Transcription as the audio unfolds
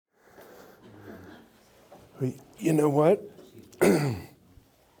You know what? I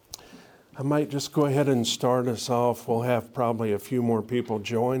might just go ahead and start us off. We'll have probably a few more people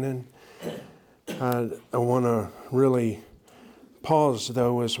joining. I want to really pause,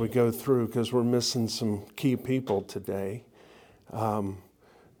 though, as we go through, because we're missing some key people today.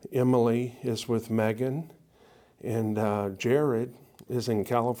 Emily is with Megan, and Jared is in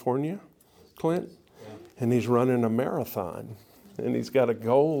California, Clint, and he's running a marathon. And he's got a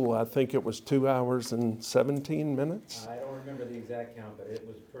goal, I think it was 2 hours and 17 minutes. I don't remember the exact count, but it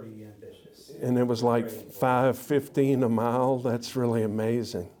was pretty ambitious. And it was like 5:15 a mile. That's really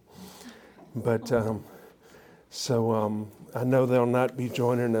amazing. But I know they'll not be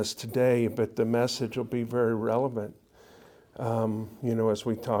joining us today, but the message will be very relevant, as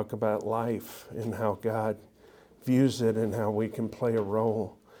we talk about life and how God views it and how we can play a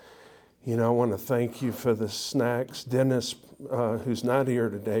role. I want to thank you for the snacks. Dennis, who's not here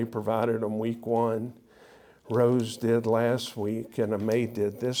today, provided them week one. Rose did last week, and May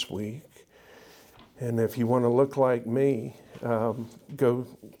did this week. And if you want to look like me, go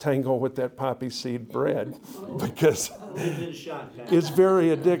tangle with that poppy seed bread, because it's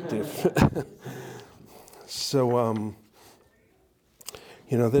very addictive. So,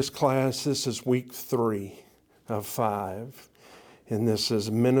 this class, this is week 3 of 5. And this is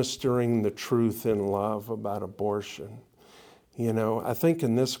ministering the truth in love about abortion. I think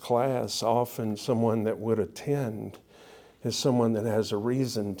in this class, often someone that would attend is someone that has a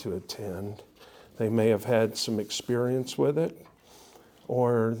reason to attend. They may have had some experience with it,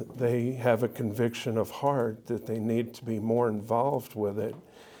 or they have a conviction of heart that they need to be more involved with it,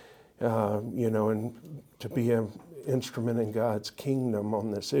 and to be an instrument in God's kingdom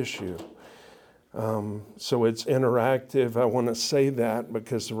on this issue. So it's interactive. I want to say that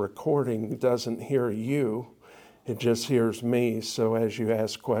because the recording doesn't hear you, it just hears me. So as you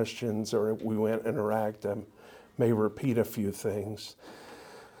ask questions or we went interact, I may repeat a few things.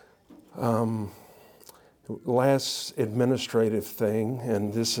 Last administrative thing,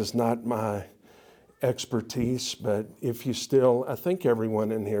 and this is not my expertise, but if you still, I think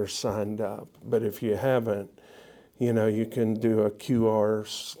everyone in here signed up, but if you haven't, you can do a QR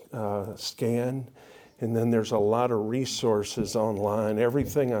scan, and then there's a lot of resources online.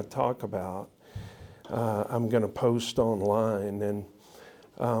 Everything I talk about, I'm going to post online. And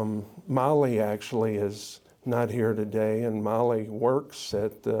Molly actually is not here today, and Molly works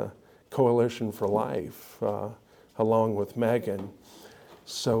at the Coalition for Life along with Megan.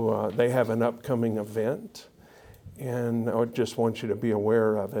 So they have an upcoming event, and I just want you to be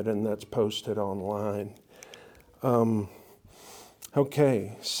aware of it, and that's posted online.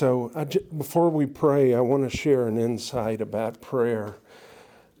 Okay, so before we pray, I want to share an insight about prayer,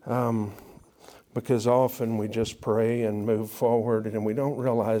 because often we just pray and move forward and we don't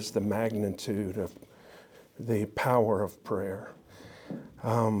realize the magnitude of the power of prayer.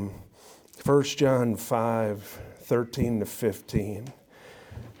 1 John 5:13-15,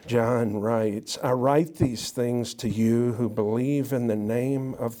 John writes, "I write these things to you who believe in the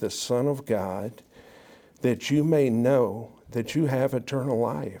name of the Son of God, that you may know that you have eternal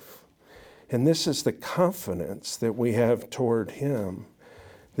life. And this is the confidence that we have toward him,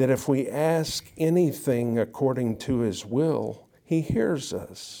 that if we ask anything according to his will, he hears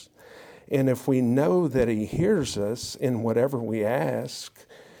us. And if we know that he hears us in whatever we ask,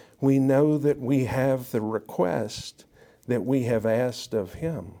 we know that we have the request that we have asked of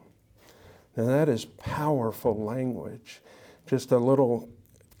him." Now that is powerful language. Just a little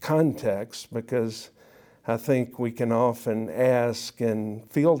context, because I think we can often ask and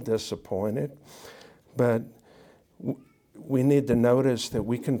feel disappointed, but we need to notice that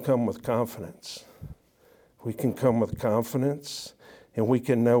we can come with confidence. We can come with confidence, and we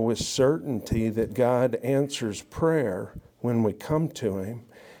can know with certainty that God answers prayer when we come to him.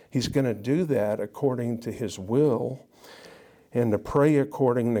 He's going to do that according to his will, and to pray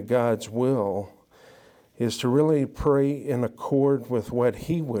according to God's will is to really pray in accord with what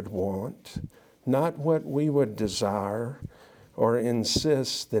he would want, not what we would desire or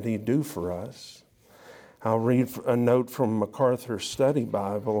insist that he do for us. I'll read a note from MacArthur's Study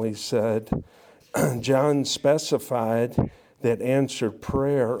Bible. He said, John specified that answered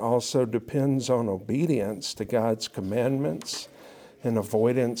prayer also depends on obedience to God's commandments and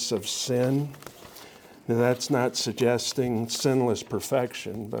avoidance of sin. Now, that's not suggesting sinless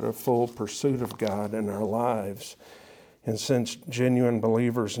perfection, but a full pursuit of God in our lives. And since genuine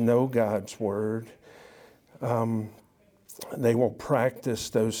believers know God's word, they will practice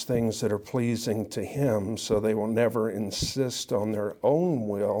those things that are pleasing to him, so they will never insist on their own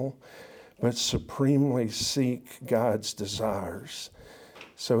will, but supremely seek God's desires.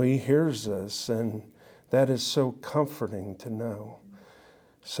 So he hears us, and That is so comforting to know.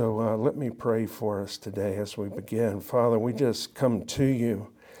 So let me pray for us today as we begin. Father, we just come to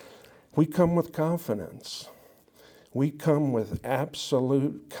you. We come with confidence. We come with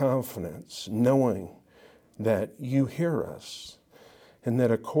absolute confidence, knowing that you hear us and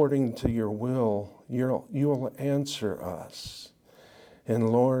that according to your will, you'll answer us. And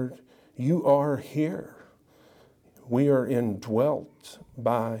Lord, you are here. We are indwelt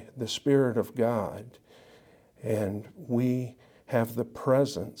by the Spirit of God, and we have the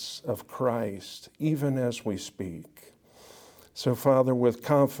presence of Christ even as we speak. So, Father, with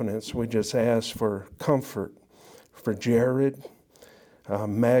confidence, we just ask for comfort for Jared,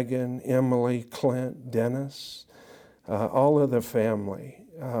 Megan, Emily, Clint, Dennis, all of the family.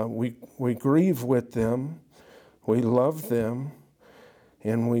 We grieve with them, we love them,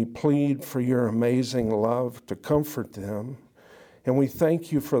 and we plead for your amazing love to comfort them. And we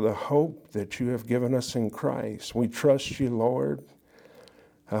thank you for the hope that you have given us in Christ. We trust you, Lord.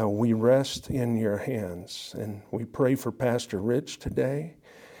 We rest in your hands. And we pray for Pastor Rich today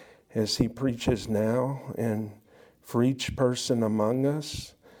as he preaches now, and for each person among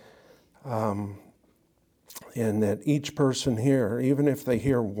us. And that each person here, even if they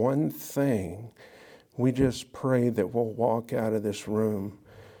hear one thing, we just pray that we'll walk out of this room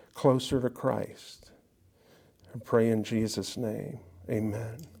closer to Christ. I pray in Jesus' name.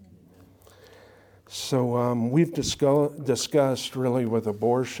 Amen. So we've discussed really with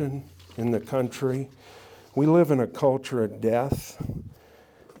abortion in the country. We live in a culture of death,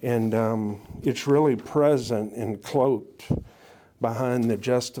 and it's really present and cloaked behind the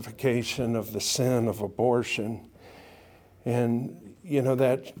justification of the sin of abortion. And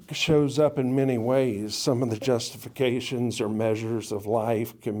that shows up in many ways. Some of the justifications or measures of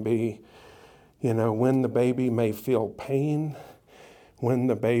life can be, when the baby may feel pain, when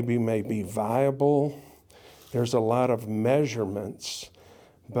the baby may be viable. There's a lot of measurements,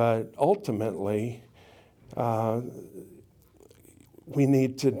 but ultimately, we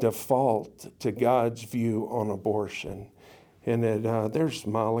need to default to God's view on abortion. And there's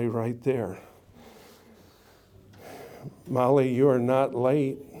Molly right there. Molly, you are not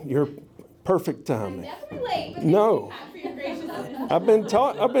late. You're perfect timing. I'm definitely late. But No. for your graciousness. I've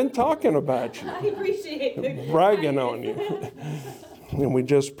been talking about you. I appreciate it. Bragging on you. And we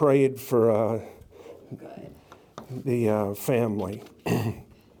just prayed for the family.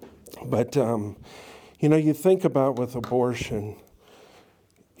 But, you think about with abortion,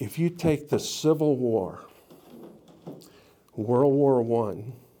 if you take the Civil War, World War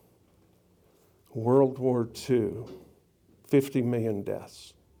I, World War II, 50 million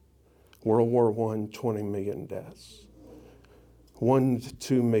deaths. World War I, 20 million deaths. 1 to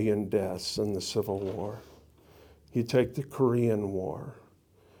 2 million deaths in the Civil War. You take the Korean War.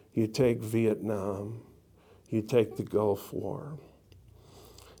 You take Vietnam. You take the Gulf War.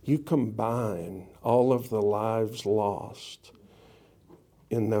 You combine all of the lives lost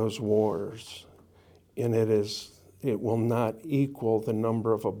in those wars, and it will not equal the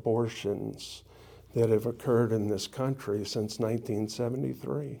number of abortions that have occurred in this country since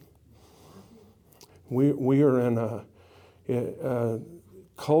 1973. We are in a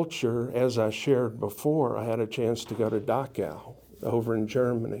culture, as I shared before. I had a chance to go to Dachau over in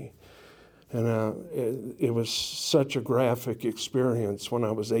Germany. And it was such a graphic experience when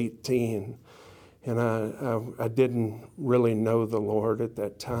I was 18. And I didn't really know the Lord at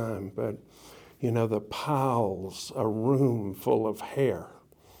that time. But, the piles, a room full of hair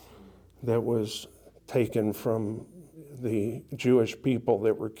that was taken from the Jewish people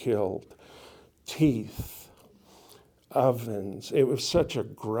that were killed, teeth, ovens. It was such a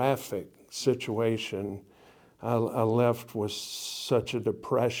graphic situation. I left with such a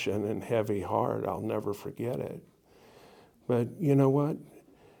depression and heavy heart. I'll never forget it. But you know what?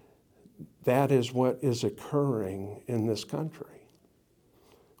 That is what is occurring in this country.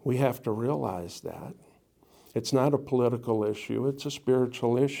 We have to realize that. It's not a political issue. It's a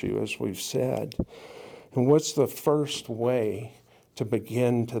spiritual issue, as we've said. And what's the first way to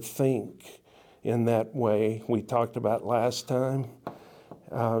begin to think in that way we talked about last time?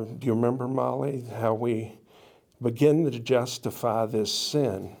 Do you remember, Molly, how we begin to justify this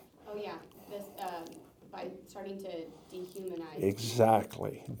sin? Oh, yeah. By starting to dehumanize.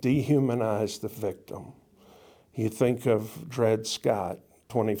 Exactly. Dehumanize the victim. You think of Dred Scott,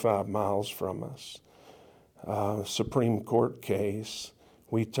 25 miles from us. Supreme Court case.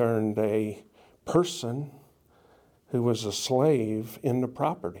 We turned a person who was a slave into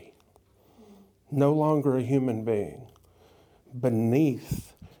property. No longer a human being.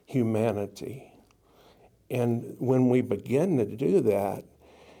 Beneath humanity. And when we begin to do that,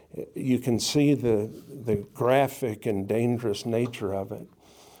 you can see the graphic and dangerous nature of it.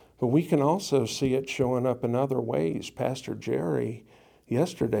 But we can also see it showing up in other ways. Pastor Jerry,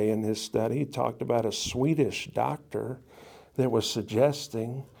 yesterday in his study, talked about a Swedish doctor that was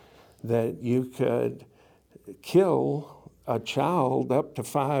suggesting that you could kill a child up to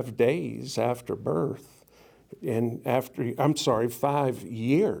 5 days after birth, and 5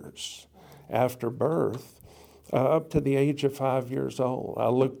 years after birth, up to the age of 5 years old. I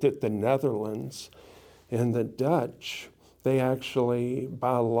looked at the Netherlands and the Dutch. They actually,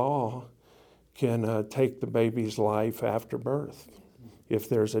 by law, can take the baby's life after birth if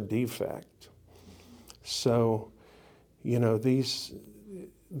there's a defect. So,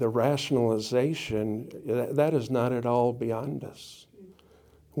 the rationalization, that is not at all beyond us.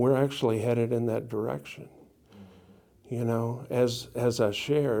 We're actually headed in that direction. As I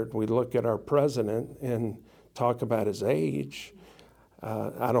shared, we look at our president and talk about his age.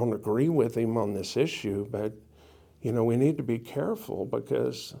 I don't agree with him on this issue, but, we need to be careful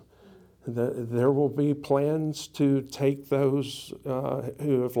because there will be plans to take those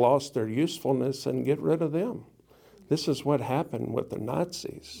who have lost their usefulness and get rid of them. This is what happened with the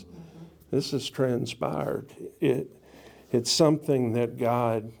Nazis. This has transpired. It's something that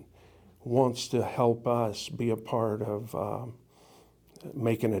God wants to help us be a part of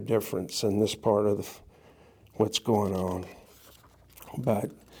making a difference in this part of what's going on. But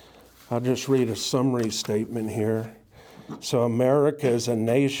I'll just read a summary statement here. So America as a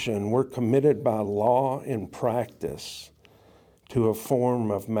nation, we're committed by law and practice to a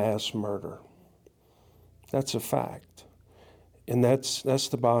form of mass murder. That's a fact. And that's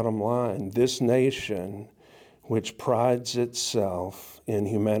the bottom line. This nation, which prides itself in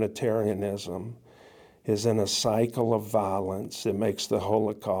humanitarianism, is in a cycle of violence that makes the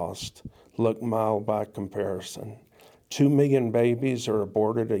Holocaust look mild by comparison. 2 million babies are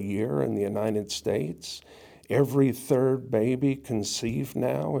aborted a year in the United States. Every third baby conceived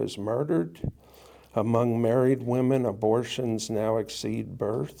now is murdered. Among married women, abortions now exceed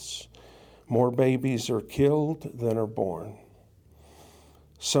births. More babies are killed than are born.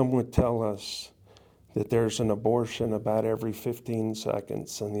 Some would tell us that there's an abortion about every 15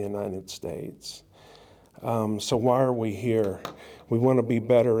 seconds in the United States. So why are we here? We want to be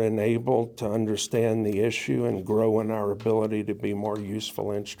better enabled to understand the issue and grow in our ability to be more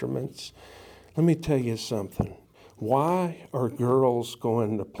useful instruments. Let me tell you something. Why are girls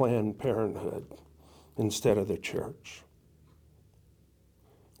going to Planned Parenthood instead of the church?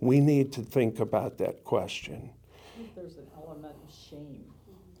 We need to think about that question. I think there's an element of shame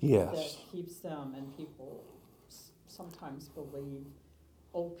Yes. that keeps them, and people sometimes believe,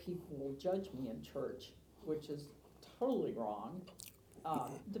 people will judge me in church, which is totally wrong.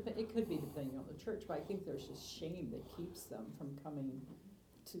 It could be depending on the church, but I think there's this shame that keeps them from coming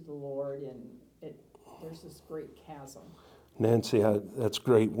to the Lord, and there's this great chasm. Nancy, that's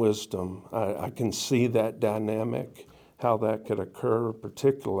great wisdom. I can see that dynamic, how that could occur,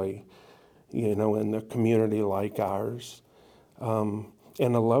 particularly, in a community like ours,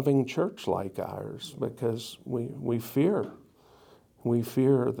 in a loving church like ours, because we fear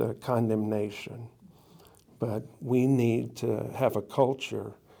the condemnation. But we need to have a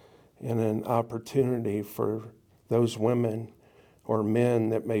culture and an opportunity for those women or men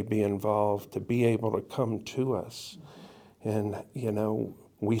that may be involved to be able to come to us. And,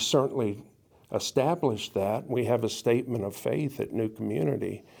 we certainly established that. We have a statement of faith at New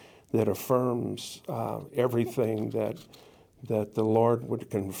Community that affirms everything that the Lord would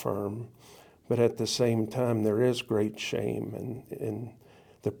confirm. But at the same time, there is great shame in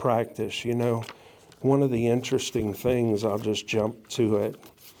the practice. One of the interesting things, I'll just jump to it,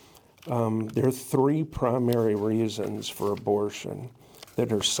 there are 3 primary reasons for abortion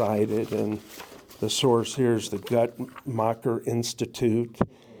that are cited, and the source here is the Guttmacher Institute.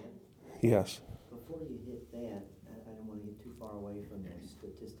 Yes. Before you hit that, I don't want to get too far away from the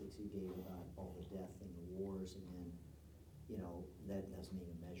statistics you gave about all the death and the wars, and then, that doesn't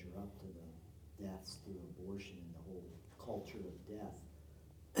even measure up to the deaths through abortion and the whole culture of death.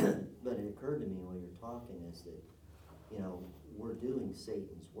 But it occurred to me while you're talking is that, we're doing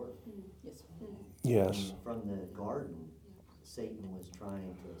Satan's work. Yes. Yes. And from the garden, Satan was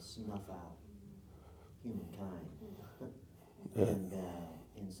trying to snuff out humankind.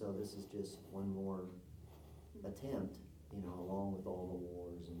 And so this is just one more attempt, along with all the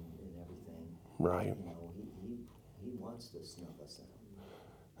wars and everything. Right. He wants to snuff us out.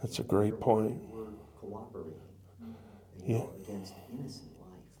 That's a great point. We're cooperating, Yeah. against innocent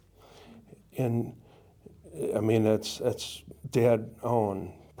life. And that's dead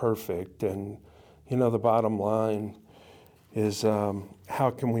on perfect. And the bottom line, is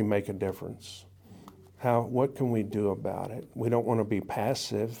how can we make a difference? What can we do about it? We don't want to be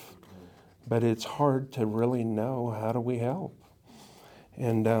passive, but it's hard to really know how do we help.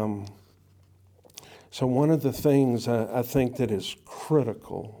 And so one of the things I think that is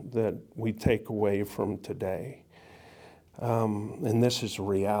critical that we take away from today, and this is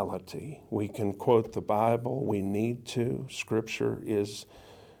reality. We can quote the Bible. We need to. Scripture is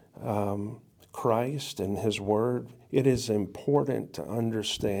Christ and His Word. It is important to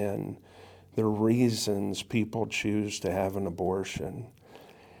understand the reasons people choose to have an abortion,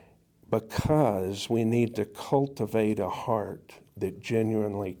 because we need to cultivate a heart that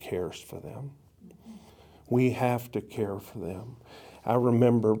genuinely cares for them. We have to care for them. I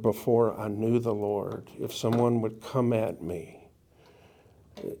remember before I knew the Lord, if someone would come at me,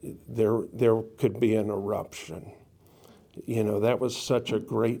 there could be an eruption. You know, that was such a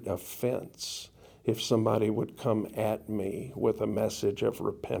great offense if somebody would come at me with a message of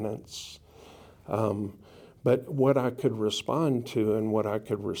repentance. But what I could respond to and what I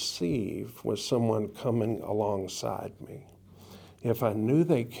could receive was someone coming alongside me. If I knew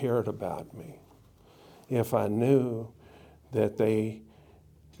they cared about me, if I knew that they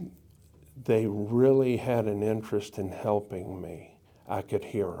really had an interest in helping me, I could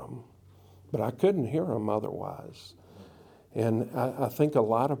hear them. But I couldn't hear them otherwise. And I think a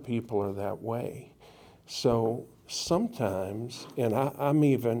lot of people are that way. So sometimes, and I'm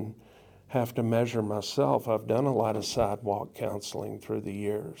even have to measure myself, I've done a lot of sidewalk counseling through the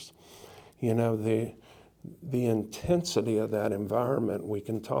years. You know, the intensity of that environment, we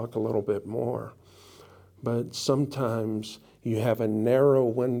can talk a little bit more. But sometimes you have a narrow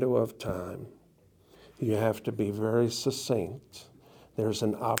window of time. You have to be very succinct. There's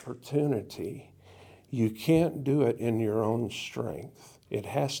an opportunity. You can't do it in your own strength. It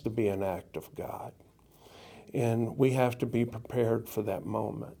has to be an act of God. And we have to be prepared for that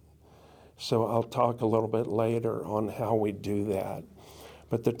moment. So I'll talk a little bit later on how we do that.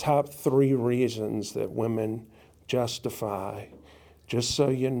 But the top 3 reasons that women justify, just so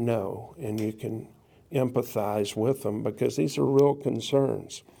you know, and you can empathize with them, because these are real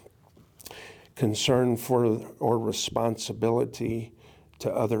concerns. Concern for or responsibility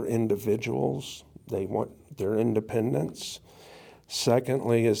to other individuals. They want their independence.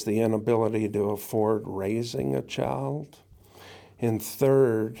 Secondly is the inability to afford raising a child. And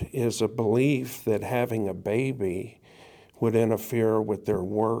third is a belief that having a baby would interfere with their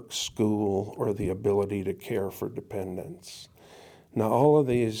work, school, or the ability to care for dependents. Now, all of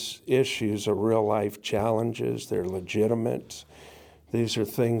these issues are real-life challenges. They're legitimate. These are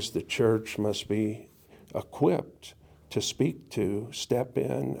things the church must be equipped to speak to, step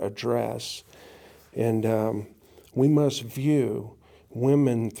in, address. And we must view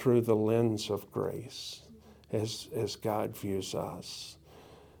women through the lens of grace as God views us.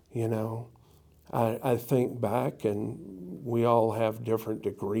 You know, I think back, and we all have different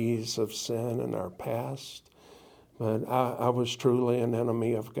degrees of sin in our past, but I was truly an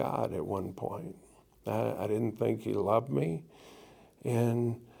enemy of God at one point. I didn't think He loved me.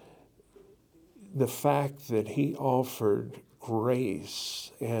 And the fact that He offered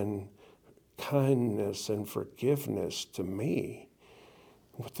grace and kindness and forgiveness to me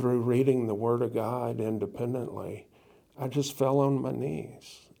through reading the Word of God independently, I just fell on my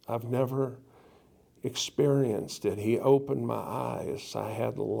knees. I've never experienced it. He opened my eyes. I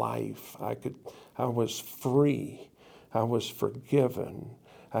had life. I was free. I was forgiven.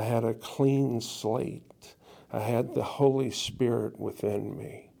 I had a clean slate. I had the Holy Spirit within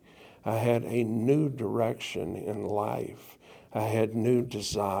me. I had a new direction in life. I had new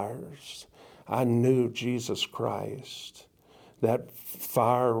desires. I knew Jesus Christ. That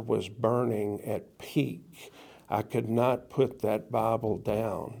fire was burning at peak. I could not put that Bible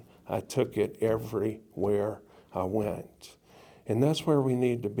down. I took it everywhere I went. And that's where we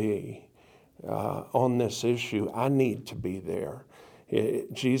need to be on this issue. I need to be there.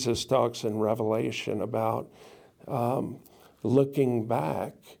 Jesus talks in Revelation about looking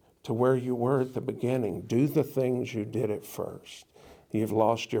back to where you were at the beginning. Do the things you did at first. You've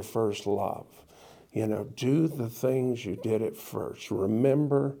lost your first love. You know, do the things you did at first.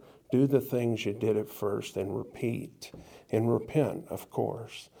 Remember, do the things you did at first, and repeat and repent, of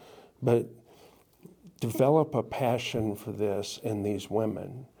course. But develop a passion for this in these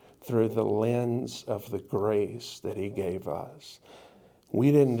women through the lens of the grace that He gave us.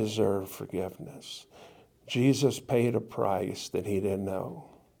 We didn't deserve forgiveness. Jesus paid a price that He didn't owe.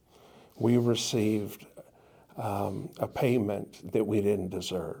 We received a payment that we didn't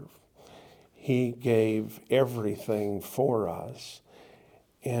deserve. He gave everything for us,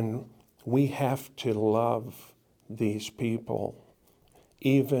 and we have to love these people,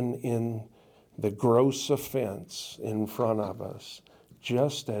 even in the gross offense in front of us,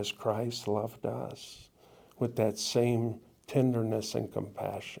 just as Christ loved us, with that same tenderness and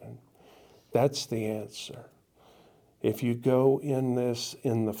compassion. That's the answer. If you go in this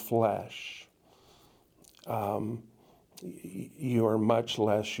in the flesh, you are much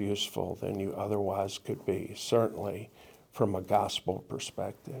less useful than you otherwise could be, certainly from a gospel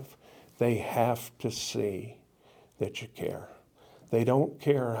perspective. They have to see that you care. They don't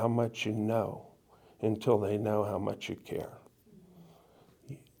care how much you know until they know how much you care.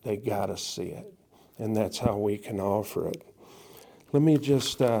 They got to see it, and that's how we can offer it. Let me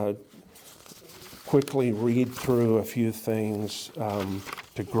just quickly read through a few things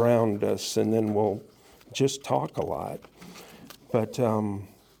to ground us, and then we'll just talk a lot. But,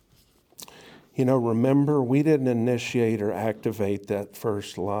 remember, we didn't initiate or activate that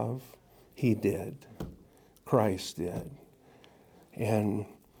first love. He did. Christ did. And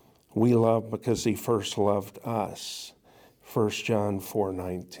we love because he first loved us. 1 John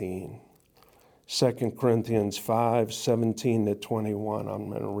 4:19. 2 Corinthians 5:17-21. I'm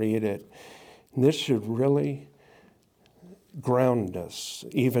going to read it. And this should really ground us,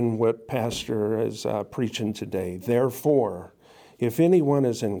 even what Pastor is preaching today. Therefore, if anyone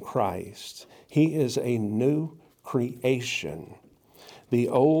is in Christ, he is a new creation. The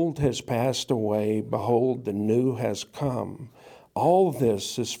old has passed away. Behold, the new has come. All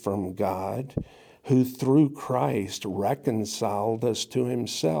this is from God, who through Christ reconciled us to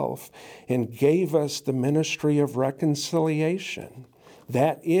himself and gave us the ministry of reconciliation.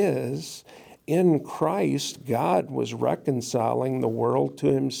 That is, in Christ, God was reconciling the world to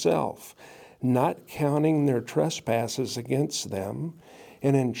himself, not counting their trespasses against them,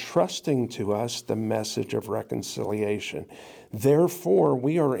 and entrusting to us the message of reconciliation. Therefore,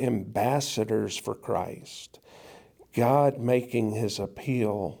 we are ambassadors for Christ, God making his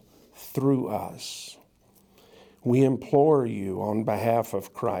appeal through us. We implore you on behalf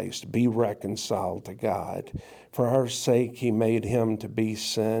of Christ, be reconciled to God. For our sake he made him to be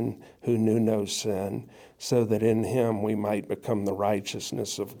sin who knew no sin, so that in him we might become the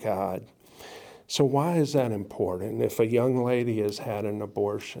righteousness of God. So why is that important? If a young lady has had an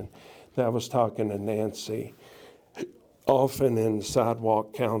abortion, I was talking to Nancy, often in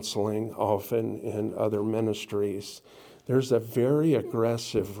sidewalk counseling, often in other ministries, there's a very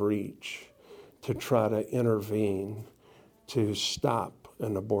aggressive reach to try to intervene to stop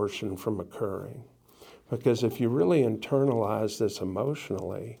an abortion from occurring. Because if you really internalize this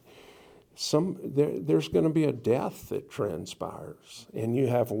emotionally, there's going to be a death that transpires, and you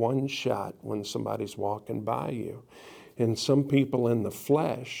have one shot when somebody's walking by you. And some people in the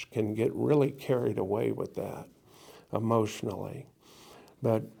flesh can get really carried away with that emotionally.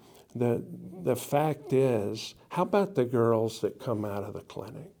 But the fact is, how about the girls that come out of the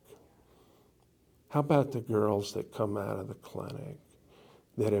clinic? How about the girls that come out of the clinic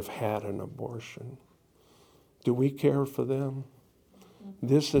that have had an abortion? Do we care for them?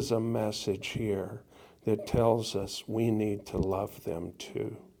 This is a message here that tells us we need to love them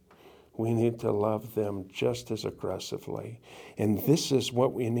too. We need to love them just as aggressively. And this is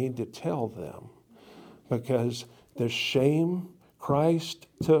what we need to tell them. Because the shame, Christ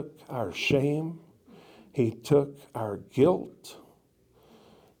took our shame. He took our guilt.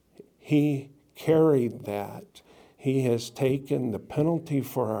 He carried that. He has taken the penalty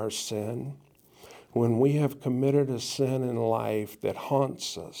for our sin. When we have committed a sin in life that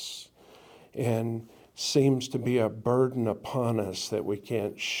haunts us and seems to be a burden upon us that we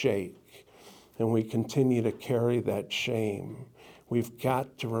can't shake, and we continue to carry that shame, we've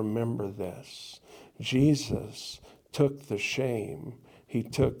got to remember this. Jesus took the shame. He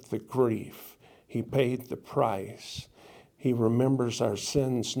took the grief. He paid the price. He remembers our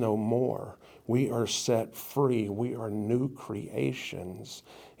sins no more. We are set free. We are new creations.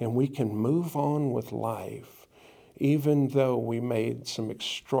 And we can move on with life, even though we made some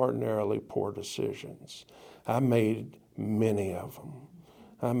extraordinarily poor decisions. I made many of them.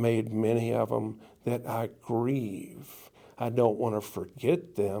 I made many of them that I grieve. I don't want to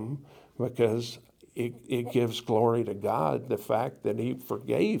forget them because it gives glory to God, the fact that he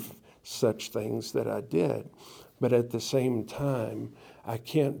forgave such things that I did. But at the same time, I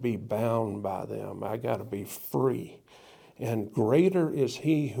can't be bound by them. I got to be free. And greater is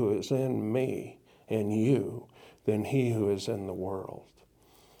he who is in me and you than he who is in the world.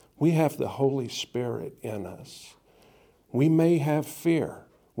 We have the Holy Spirit in us. We may have fear.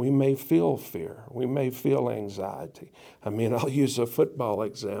 We may feel fear. We may feel anxiety. I mean, I'll use a football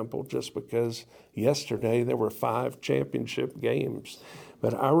example just because yesterday there were 5 championship games.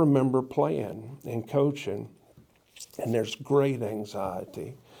 But I remember playing and coaching, And there's great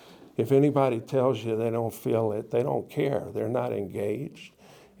anxiety. If anybody tells you they don't feel it, they don't care. They're not engaged.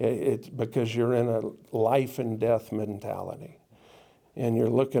 It's because you're in a life and death mentality. And you're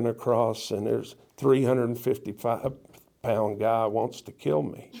looking across and there's 355-pound guy wants to kill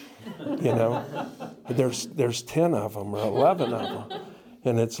me. You know, there's 10 of them or 11 of them.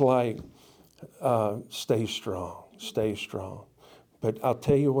 And it's like, stay strong, stay strong. But I'll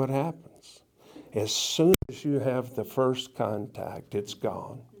tell you what happens. As soon as you have the first contact, it's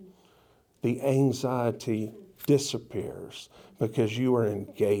gone. The anxiety disappears because you are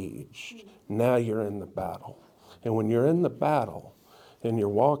engaged. Now you're in the battle. And when you're in the battle and you're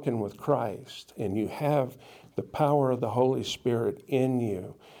walking with Christ and you have the power of the Holy Spirit in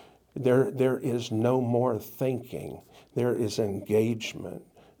you, there is no more thinking. There is engagement.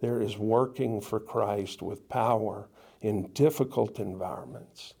 There is working for Christ with power in difficult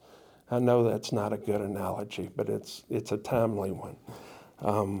environments. I know that's not a good analogy, but it's a timely one.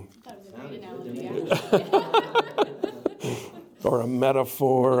 That was a great analogy, Or a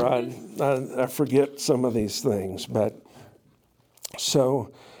metaphor. I forget some of these things. But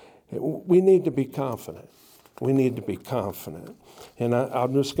so we need to be confident. We need to be confident. And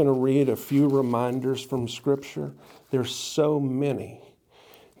I'm just going to read a few reminders from Scripture. There's so many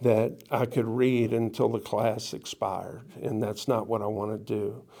that I could read until the class expired, and that's not what I want to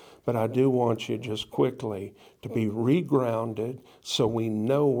do. But I do want you just quickly to be regrounded so we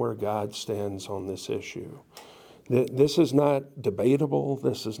know where God stands on this issue. This is not debatable.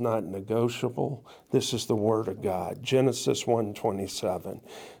 This is not negotiable. This is the Word of God. Genesis 1:27.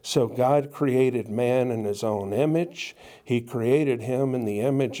 So God created man in his own image. He created him in the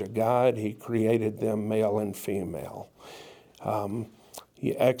image of God. He created them male and female.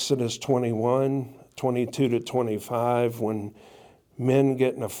 Exodus 21:22-25, when men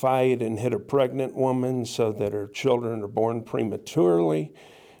get in a fight and hit a pregnant woman so that her children are born prematurely,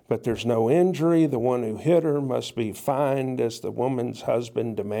 but there's no injury, the one who hit her must be fined as the woman's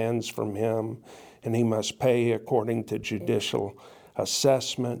husband demands from him, and he must pay according to judicial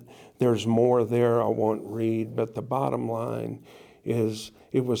assessment. There's more there I won't read, but the bottom line is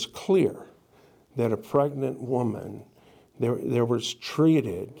it was clear that a pregnant woman, there was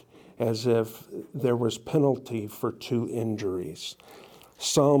treated as if there was penalty for 2 injuries.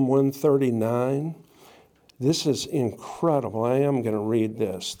 Psalm 139, this is incredible. I am going to read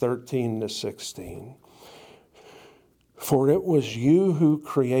this, 13-16. For it was you who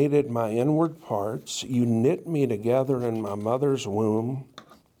created my inward parts. You knit me together in my mother's womb.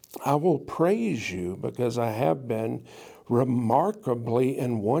 I will praise you because I have been remarkably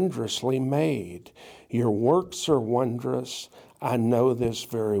and wondrously made. Your works are wondrous. I know this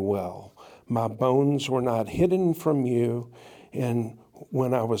very well. My bones were not hidden from you, and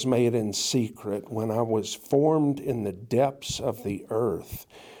when I was made in secret, when I was formed in the depths of the earth,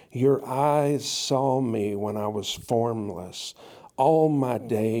 your eyes saw me when I was formless. All my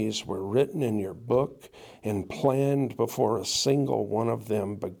days were written in your book and planned before a single one of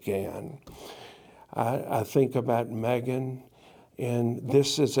them began. I think about Megan, and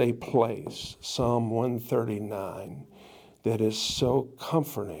this is a place, Psalm 139, that is so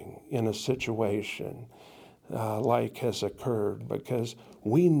comforting in a situation like has occurred, because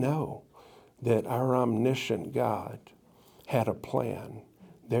we know that our omniscient God had a plan.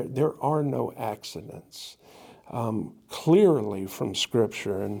 There are no accidents. Clearly from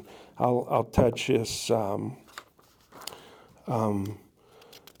Scripture, and I'll touch this.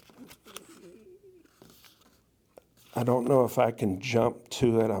 I don't know if I can jump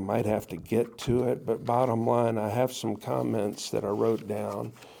to it. I might have to get to it. But bottom line, I have some comments that I wrote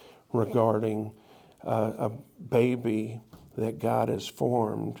down regarding a baby that God has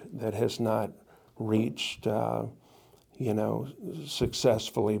formed that has not reached,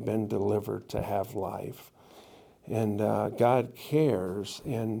 successfully been delivered to have life. And God cares,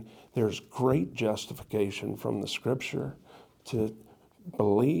 and there's great justification from the Scripture to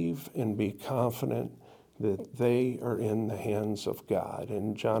believe and be confident that they are in the hands of God.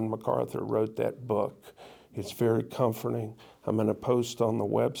 And John MacArthur wrote that book. It's very comforting. I'm going to post on the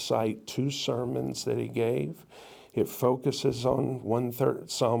website 2 sermons that he gave. It focuses on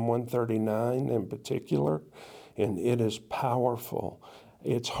Psalm 139 in particular, and it is powerful.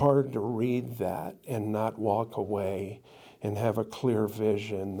 It's hard to read that and not walk away and have a clear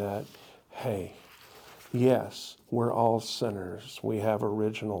vision that, hey, yes, we're all sinners. We have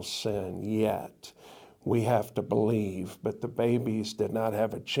original sin, yet we have to believe, but the babies did not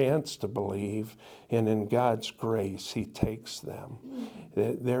have a chance to believe, and in God's grace, He takes them.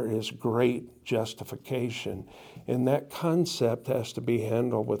 There is great justification, and that concept has to be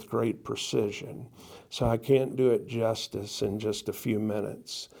handled with great precision. So I can't do it justice in just a few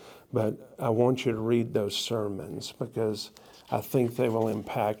minutes, but I want you to read those sermons because I think they will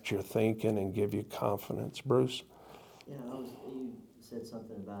impact your thinking and give you confidence. Bruce? Yeah, you said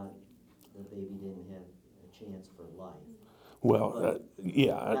something about the baby didn't have a chance for life. Well,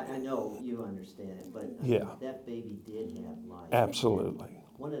 yeah. I know you understand it, but I Yeah. mean, that baby did have life. Absolutely.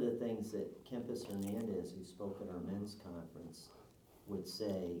 One of the things that Kempis Hernandez, who spoke at our men's conference, would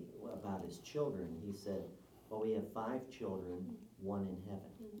say about his children, he said, well, we have 5 children, 1 in heaven.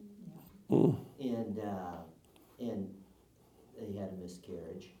 And they had a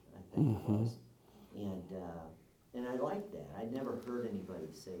miscarriage, I think it was. And I like that. I'd never heard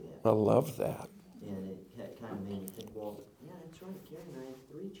anybody say that. I love that. And it kind of made me think, well, yeah, that's right. Karen and I have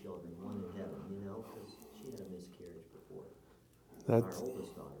 3 children, 1 in heaven, because she had a miscarriage before our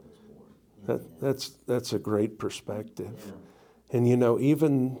oldest daughter was born. And, That's a great perspective. yeah. And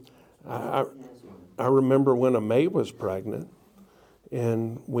even I remember when May was pregnant,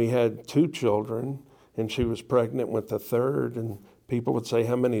 and we had 2 children, and she was pregnant with the 3rd, and people would say,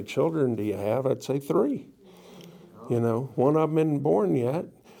 how many children do you have? I'd say 3. One of them isn't born yet.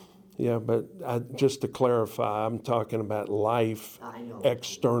 Yeah, but just to clarify, I'm talking about life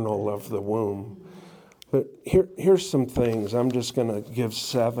external of the womb. But here's some things. I'm just going to give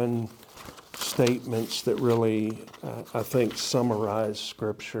 7 statements that really, I think, summarize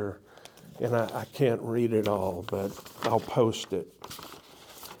Scripture. And I can't read it all, but I'll post it.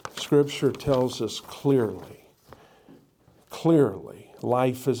 Scripture tells us clearly,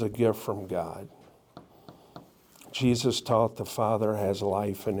 life is a gift from God. Jesus taught the Father has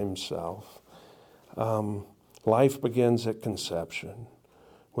life in Himself. Life begins at conception,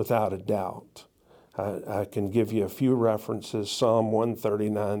 without a doubt. I can give you a few references. Psalm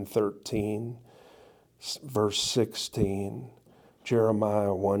 139:13, verse 16,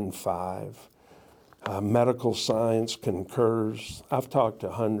 Jeremiah 1:5. Medical science concurs. I've talked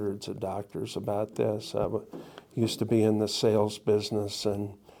to hundreds of doctors about this. I used to be in the sales business,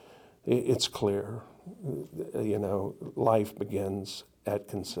 and it's clear. Life begins at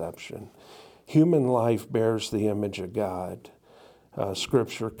conception. Human life bears the image of God.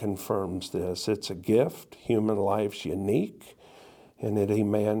 Scripture confirms this. It's a gift. Human life's unique, and that He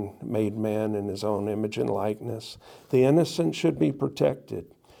made man in His own image and likeness. The innocent should be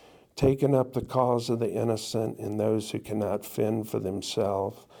protected. Taking up the cause of the innocent and those who cannot fend for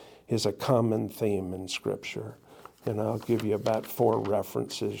themselves is a common theme in Scripture. And I'll give you about 4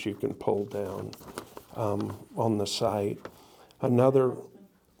 references you can pull down on the site.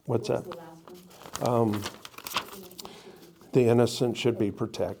 What's that? The innocent should be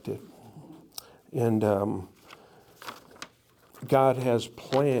protected. And God has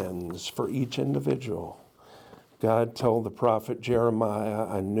plans for each individual. God told the prophet Jeremiah,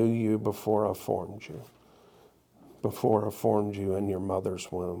 I knew you before I formed you in your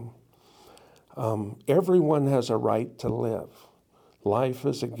mother's womb. Everyone has a right to live. Life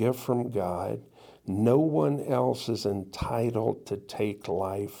is a gift from God. No one else is entitled to take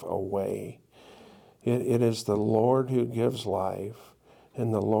life away. It is the Lord who gives life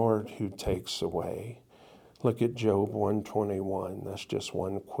and the Lord who takes away. Look at Job 121. That's just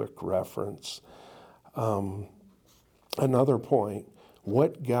one quick reference. Another point,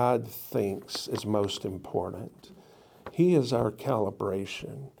 what God thinks is most important. He is our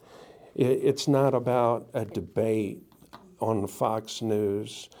calibration. It's not about a debate on Fox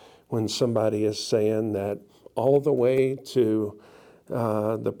News when somebody is saying that all the way to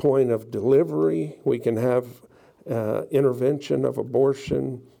the point of delivery, we can have intervention of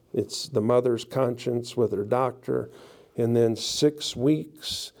abortion. It's the mother's conscience with her doctor. And then 6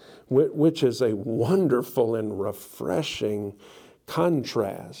 weeks, which is a wonderful and refreshing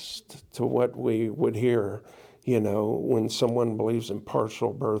contrast to what we would hear, when someone believes in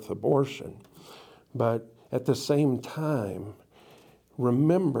partial birth abortion. But at the same time,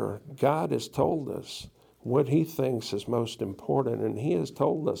 remember, God has told us what He thinks is most important, and He has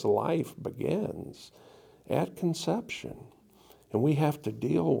told us life begins at conception. And we have to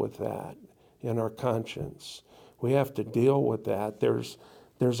deal with that in our conscience. We have to deal with that. There's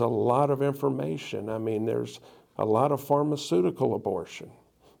a lot of information. There's a lot of pharmaceutical abortion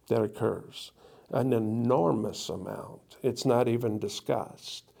that occurs, an enormous amount. It's not even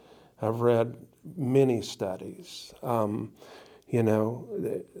discussed. I've read many studies. A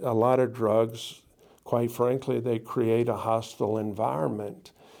lot of drugs, quite frankly, they create a hostile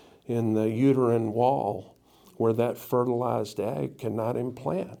environment in the uterine wall where that fertilized egg cannot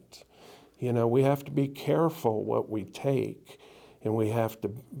implant. You know, we have to be careful what we take, and we have to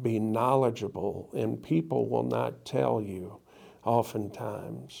be knowledgeable, and people will not tell you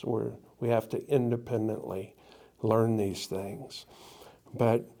oftentimes. We have to independently learn these things.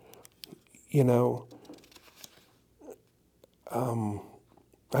 But, you know,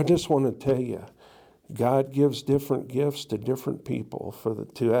 I just want to tell you, God gives different gifts to different people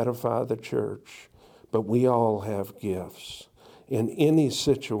to edify the church, but we all have gifts. In any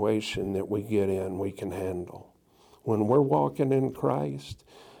situation that we get in, we can handle. When we're walking in Christ,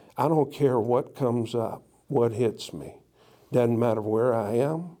 I don't care what comes up, what hits me. Doesn't matter where I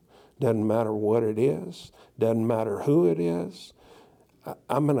am, doesn't matter what it is, doesn't matter who it is.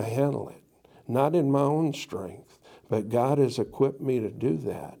 I'm going to handle it, not in my own strength, but God has equipped me to do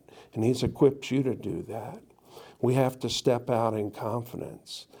that, and He's equipped you to do that. We have to step out in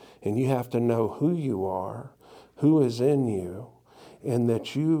confidence, and you have to know who you are, who is in you, and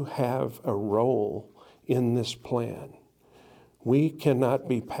that you have a role in this plan. We cannot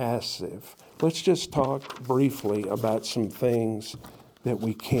be passive. Let's just talk briefly about some things that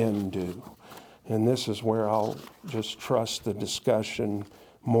we can do. And this is where I'll just trust the discussion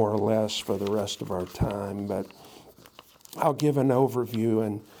more or less for the rest of our time. But I'll give an overview,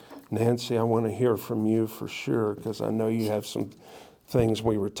 and Nancy, I want to hear from you for sure, because I know you have some things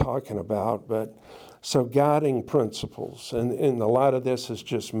we were talking about. But so guiding principles, and a lot of this is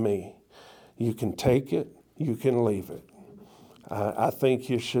just me. You can take it, you can leave it. I think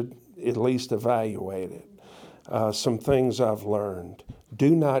you should at least evaluate it. Some things I've learned.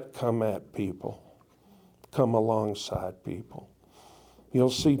 Do not come at people. Come alongside people. You'll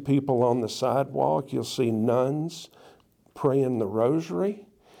see people on the sidewalk. You'll see nuns praying the rosary.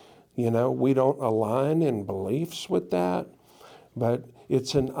 You know, we don't align in beliefs with that, but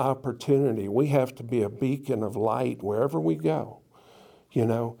it's an opportunity. We have to be a beacon of light wherever we go. You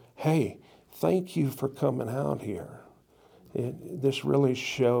know, hey, thank you for coming out here. This really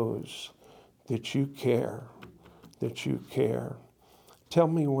shows that you care, that you care. Tell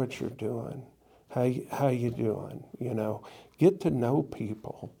me what you're doing, how you doing, you know. Get to know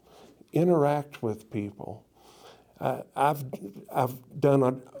people, interact with people. I've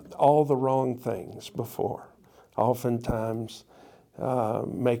done all the wrong things before. Oftentimes,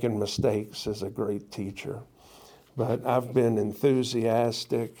 making mistakes is a great teacher. But I've been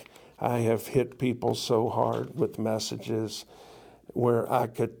enthusiastic. I have hit people so hard with messages where I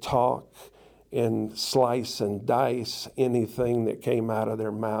could talk and slice and dice anything that came out of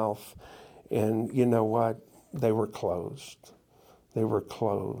their mouth. And you know what? They were closed. They were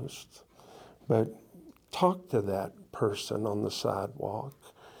closed. But talk to that person on the sidewalk.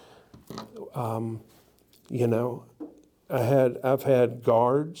 You know, I've had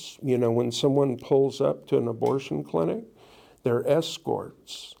guards, you know, when someone pulls up to an abortion clinic, they're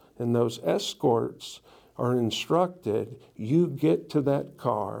escorts. And those escorts are instructed, you get to that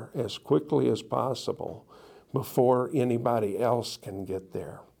car as quickly as possible before anybody else can get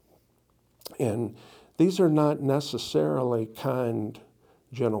there. And these are not necessarily kind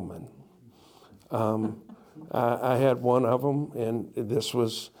gentlemen. I had one of them, and this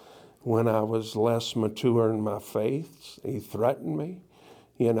was when I was less mature in my faith. He threatened me,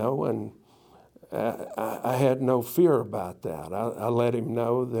 you know, and I had no fear about that. I let him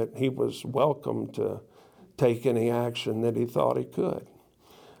know that he was welcome to take any action that he thought he could.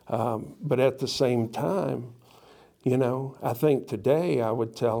 But at the same time, you know, I think today I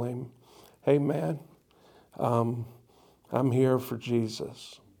would tell him, hey, man, I'm here for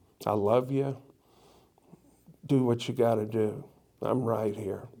Jesus. I love you. Do what you got to do. I'm right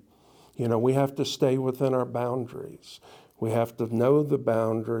here. You know, we have to stay within our boundaries. We have to know the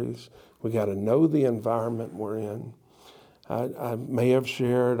boundaries. We got to know the environment we're in. I may have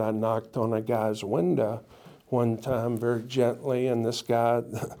shared, I knocked on a guy's window one time very gently, and this guy,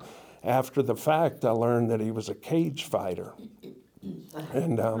 after the fact, I learned that he was a cage fighter.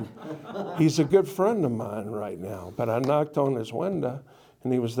 And he's a good friend of mine right now. But I knocked on his window,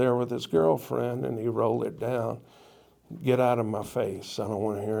 and he was there with his girlfriend, and he rolled it down. Get out of my face. I don't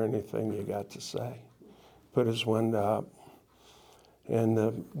want to hear anything you got to say. Put his window up. And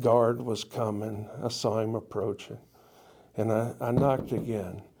the guard was coming. I saw him approaching. And I knocked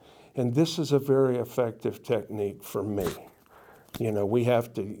again. And this is a very effective technique for me. You know, we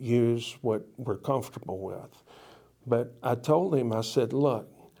have to use what we're comfortable with. But I told him, I said, look,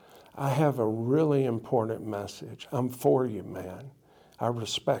 I have a really important message. I'm for you, man. I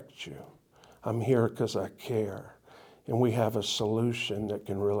respect you. I'm here because I care. And we have a solution that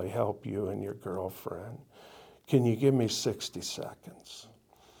can really help you and your girlfriend. Can you give me 60 seconds?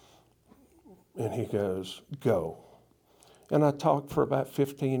 And he goes, go. And I talked for about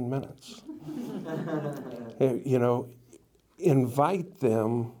 15 minutes. You know, invite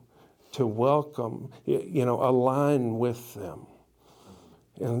them to welcome, you know, align with them.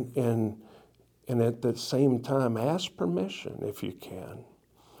 And at the same time, ask permission if you can.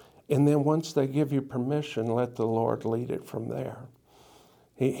 And then once they give you permission, let the Lord lead it from there.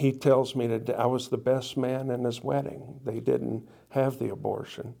 He tells me that I was the best man in his wedding. They didn't have the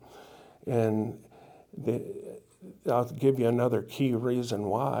abortion. And I'll give you another key reason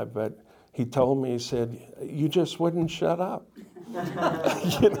why, but he told me, he said, you just wouldn't shut up.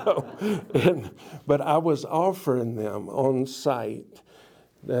 You know, but I was offering them on site.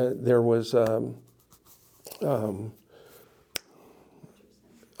 There was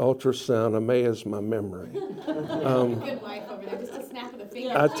ultrasound. Amazes my memory. Good wife over there, just a snap of the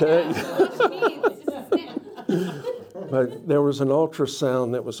finger. I tell you. That's what she needs, just a snap. But there was an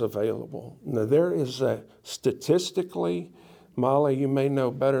ultrasound that was available. Now, there is statistically, Molly, you may know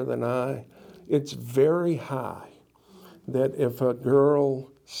better than I, it's very high that if a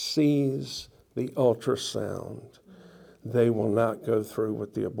girl sees the ultrasound, they will not go through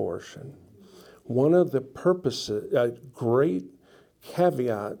with the abortion. One of the purposes, great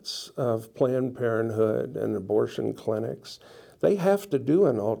caveats of Planned Parenthood and abortion clinics, they have to do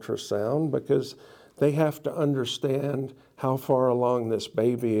an ultrasound because they have to understand how far along this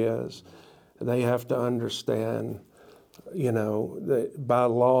baby is. They have to understand, you know, that by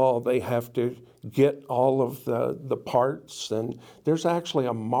law they have to get all of the parts, and there's actually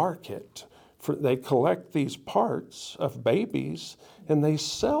a market for, they collect these parts of babies and they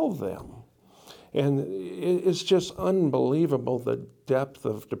sell them. And it's just unbelievable the depth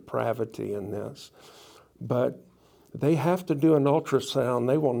of depravity in this. But they have to do an ultrasound.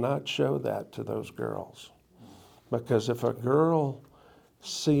 They will not show that to those girls. Because if a girl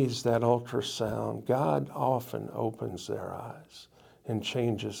sees that ultrasound, God often opens their eyes and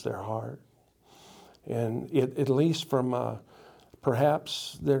changes their heart. And at least from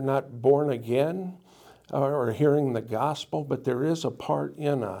perhaps they're not born again or hearing the gospel, but there is a part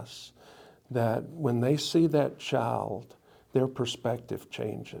in us that when they see that child, their perspective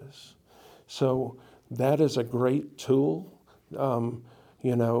changes. So that is a great tool.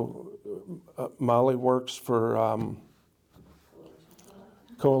 You know, Molly works for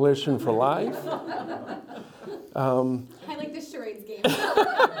Coalition for Life. I like the charades game.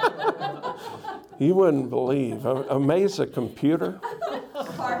 You wouldn't believe. Amaze a computer.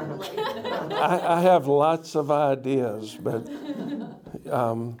 Hardly. I have lots of ideas, but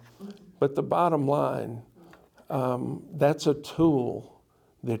the bottom line, that's a tool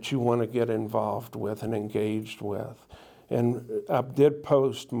that you want to get involved with and engaged with. And I did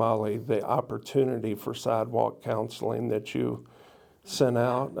post, Molly, the opportunity for sidewalk counseling that you sent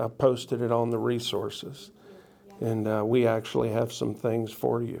out. I posted it on the resources. And we actually have some things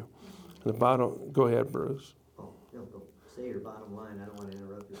for you. The bottom, go ahead, Bruce. Oh, no, go say your bottom line. I don't want to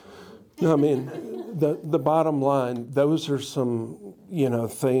interrupt you. No, I mean, the bottom line, those are some, you know,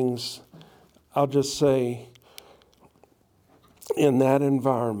 things. I'll just say, in that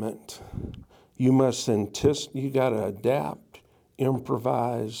environment, you must you got to adapt,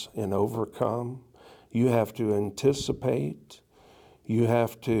 improvise, and overcome. You have to anticipate. You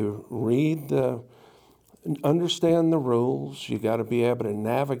have to understand the rules. You got to be able to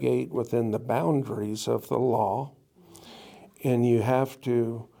navigate within the boundaries of the law. And you have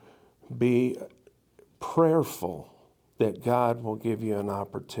to be prayerful that God will give you an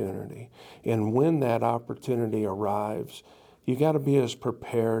opportunity. And when that opportunity arrives, you got to be as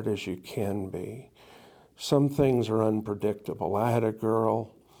prepared as you can be. Some things are unpredictable. I had a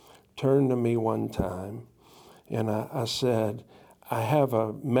girl turn to me one time, and I said, I have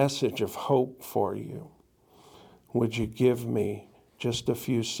a message of hope for you. Would you give me just a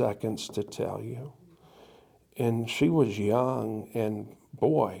few seconds to tell you? And she was young, and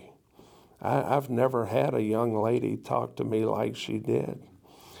boy, I've never had a young lady talk to me like she did.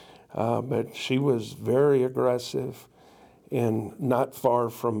 But she was very aggressive and not far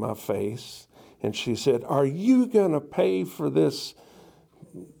from my face. And she said, are you going to pay for this?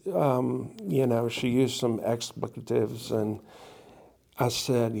 You know, she used some expletives. And I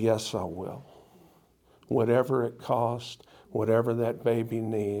said, yes, I will. Whatever it costs, whatever that baby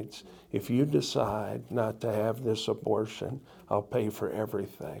needs, if you decide not to have this abortion, I'll pay for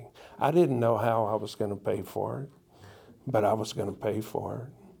everything. I didn't know how I was going to pay for it, but I was going to pay for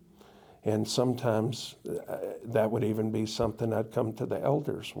it. And sometimes that would even be something I'd come to the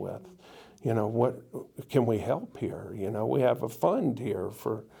elders with. You know, what can we help here? You know, we have a fund here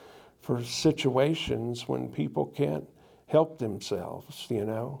for situations when people can't help themselves, you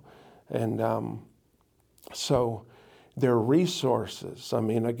know. And so there are resources. I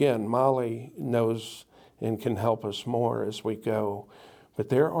mean, again, Molly knows and can help us more as we go, but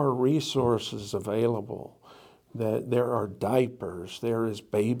there are resources available. That there are diapers, there is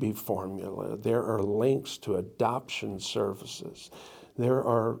baby formula, there are links to adoption services. There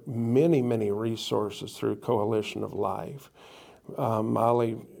are many, many resources through Coalition of Life.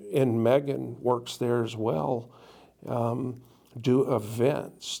 Molly and Megan works there as well, do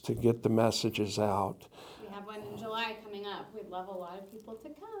events to get the messages out. We have one in July coming up. We'd love a lot of people to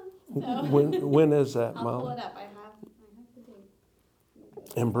come. So When is that, I'll pull Molly? it up. I have the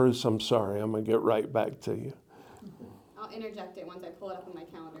date. And Bruce, I'm sorry, I'm going to get right back to you. I'll interject it once I pull it up on my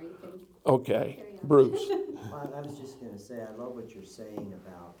calendar. You can Okay, carry on. Bruce. Well, I was just gonna say, I love what you're saying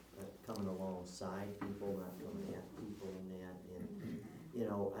about coming alongside people, not coming at people in that. And, you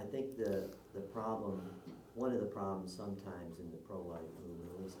know, I think the problem, one of the problems sometimes in the pro-life movement,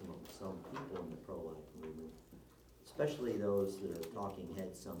 at least among some people in the pro-life movement, especially those that are talking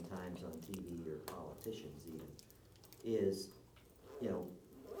heads sometimes on TV or politicians even, is, you know,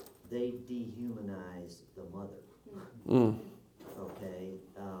 they dehumanize the mother. Mm, Okay,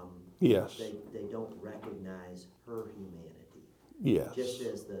 yes, they don't recognize her humanity. yes. Just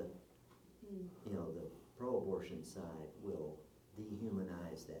as the, you know, the pro-abortion side will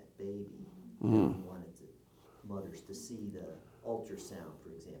dehumanize that baby. Mm. They wanted mothers to see the ultrasound,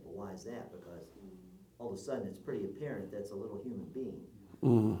 for example. Why is that? Because all of a sudden it's pretty apparent that's a little human being.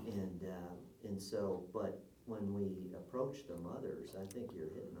 Mm, And so, but when we approach the mothers, I think you're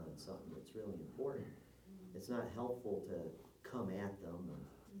hitting on something that's really important. It's not helpful to come at them and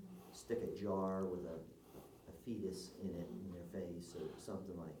stick a jar with a fetus in it in their face or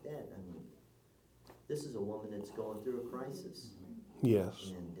something like that. I mean, this is a woman that's going through a crisis.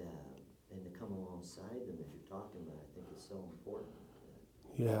 yes. And to come alongside them as you're talking about, I think is so important.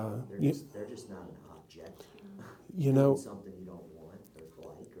 Yeah. They're just not an object. You know, Something you don't want or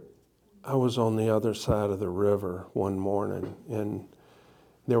like or. I was on the other side of the river one morning, and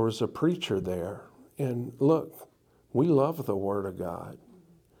there was a preacher there. And look, we love the Word of God.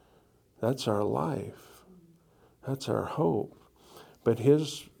 That's our life. That's our hope. But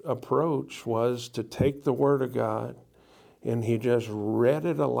his approach was to take the Word of God, and he just read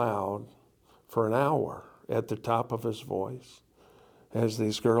it aloud for an hour at the top of his voice as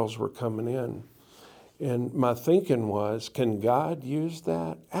these girls were coming in. And my thinking was, can God use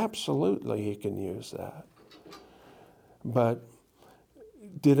that? Absolutely, he can use that. But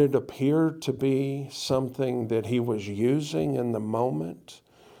did it appear to be something that he was using in the moment?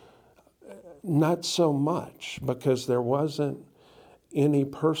 Not so much, because there wasn't any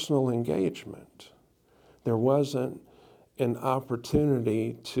personal engagement. There wasn't an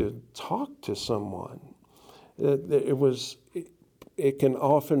opportunity to talk to someone. It can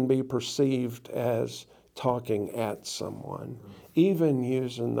often be perceived as talking at someone, even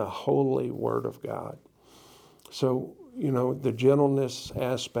using the holy Word of God. So, you know, the gentleness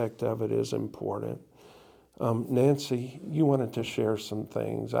aspect of it is important. Nancy, you wanted to share some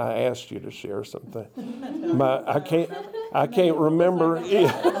things. I asked you to share something. I can't remember. Or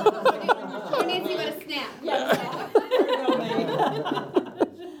Nancy would have snapped.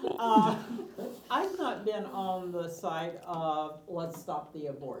 I've not been on the side of let's stop the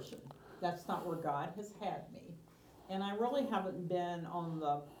abortion. That's not where God has had me. And I really haven't been on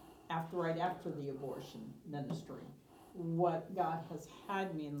the right after the abortion ministry. What God has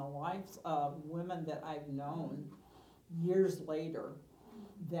had me in the lives of women that I've known years later,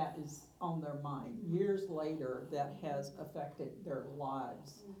 that is on their mind. Years later, that has affected their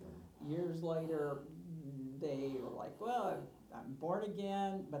lives. Years later, they are like, well, I'm born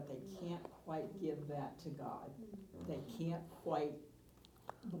again, but they can't quite give that to God. They can't quite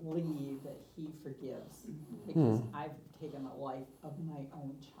believe that He forgives because I've taken a life of my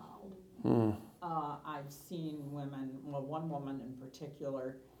own child. I've seen women, well, one woman in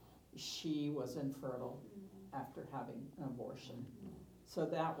particular, she was infertile after having an abortion. So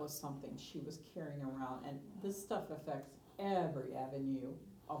that was something she was carrying around. And this stuff affects every avenue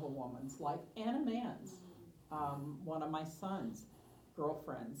of a woman's life and a man's. One of my son's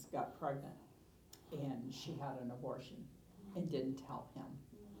girlfriends got pregnant and she had an abortion and didn't tell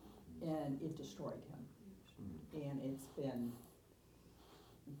him. And it destroyed him. And it's been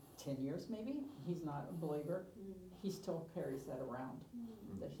 10 years maybe. He's not a believer. He still carries that around,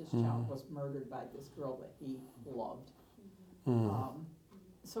 that his child was murdered by this girl that he loved.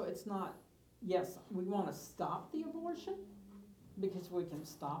 So it's not, yes, we want to stop the abortion because we can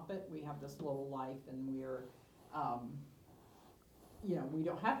stop it. We have this little life and we're, you know, we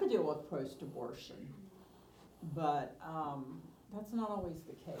don't have to deal with post-abortion. But that's not always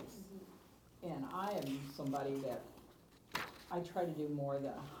the case. And I am somebody that, I try to do more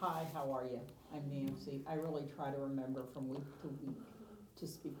than, hi, how are you? I'm Nancy. I really try to remember from week to week to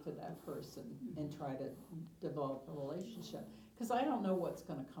speak to that person and try to develop a relationship. Because I don't know what's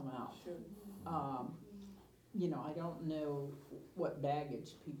gonna come out. You know, I don't know what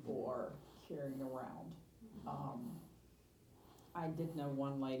baggage people are carrying around. I did know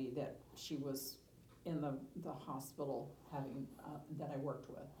one lady that she was in the hospital having, that I worked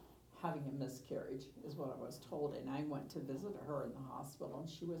with, having a miscarriage, is what I was told, and I went to visit her in the hospital, and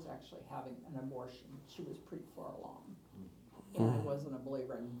she was actually having an abortion. She was pretty far along. And I wasn't a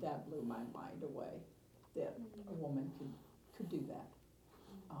believer, and that blew my mind away, that a woman could do that.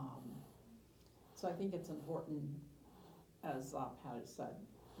 So I think it's important, as Patty said,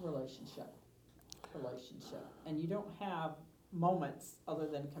 relationship. And you don't have moments other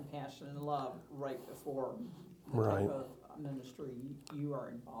than compassion and love right before the Right. type of ministry you are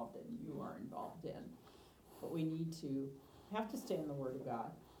involved in. But we have to stay in the Word of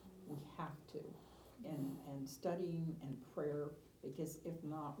God. We have to. And studying and prayer, because if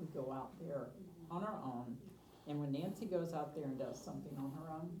not, we go out there on our own. And when Nancy goes out there and does something on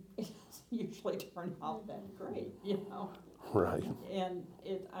her own, it doesn't usually turn out that great, you know? Right. And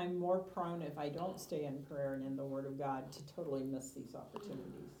I'm more prone, if I don't stay in prayer and in the Word of God, to totally miss these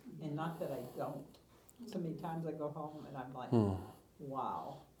opportunities. And not that I don't. So many times I go home and I'm like,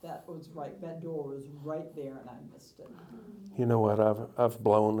 wow, that door was right there and I missed it. You know what? I've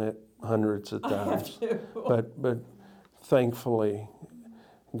blown it hundreds of I have times, to. but thankfully,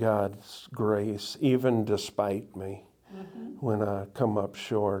 God's grace, even despite me, when I come up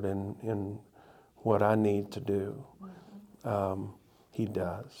short in what I need to do, He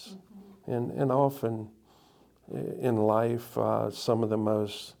does. And often in life, some of the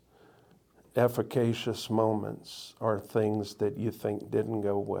most efficacious moments are things that you think didn't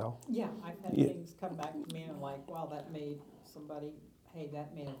go well. Yeah, I've had Yeah. things come back to me and I'm like, wow, that made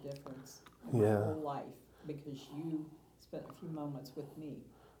that made a difference in Yeah. my whole life because you spent a few moments with me.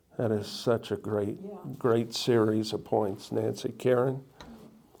 That is such a Yeah. great series of points, Nancy. Karen?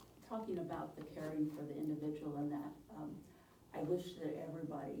 Talking about the caring for the individual and that, I wish that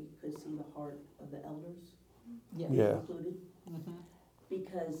everybody could see the heart of the elders, Yes. Yeah. included,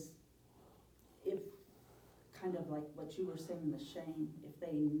 because if, kind of like what you were saying, the shame, if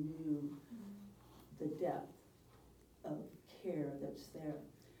they knew the depth of care that's there.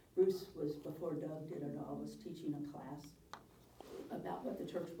 Bruce was, before Doug did it all, was teaching a class about what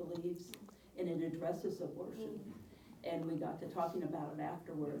the church believes, and it addresses abortion. And we got to talking about it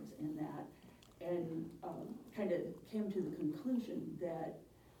afterwards and that, and kind of came to the conclusion that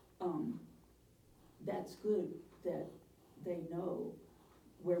that's good that they know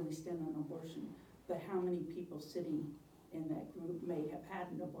where we stand on abortion, but how many people sitting in that group may have had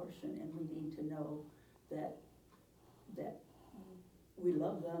an abortion, and we need to know that we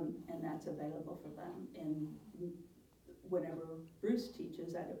love them and that's available for them. And whenever Bruce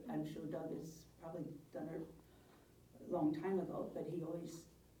teaches, I'm sure Doug has probably done it a long time ago, but he always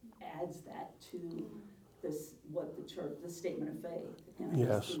adds that to this, what the church, the statement of faith. And I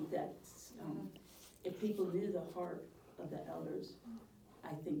Yes. just think that's, if people knew the heart of the elders,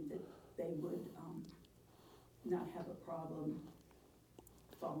 I think that they would not have a problem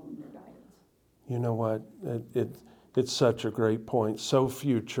following their guidance. You know what? It's such a great point. So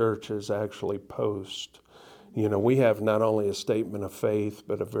few churches actually post. You know, we have not only a statement of faith,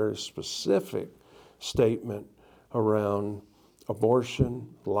 but a very specific statement around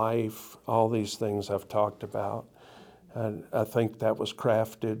abortion, life, all these things I've talked about. And I think that was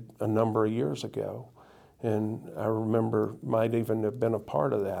crafted a number of years ago. And I remember, might even have been a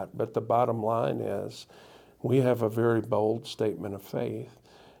part of that. But the bottom line is, we have a very bold statement of faith.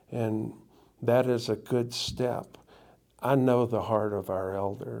 And that is a good step. I know the heart of our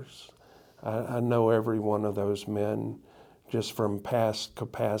elders. I know every one of those men just from past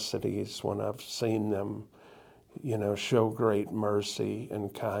capacities when I've seen them, you know, show great mercy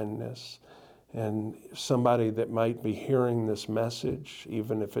and kindness. And somebody that might be hearing this message,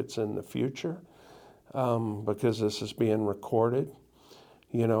 even if it's in the future, because this is being recorded,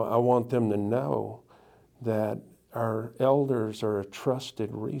 you know, I want them to know that our elders are a trusted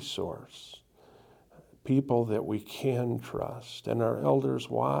resource. People that we can trust, and our elders'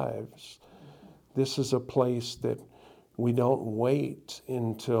 wives. This is a place that we don't wait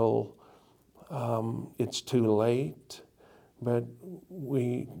until it's too late, but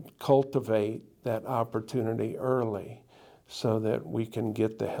we cultivate that opportunity early so that we can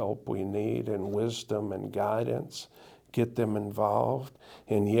get the help we need and wisdom and guidance, get them involved.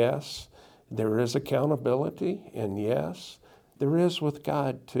 And yes, there is accountability, and yes, there is with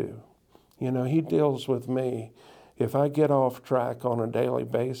God too. You know, He deals with me. If I get off track on a daily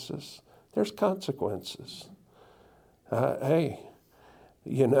basis, there's consequences. Hey,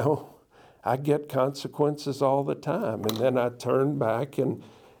 you know, I get consequences all the time. And then I turn back and,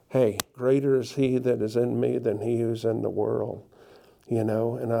 hey, greater is He that is in me than he who's in the world. You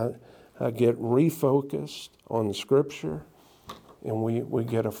know, and I get refocused on Scripture, and we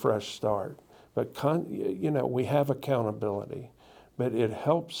get a fresh start. But, you know, we have accountability. But it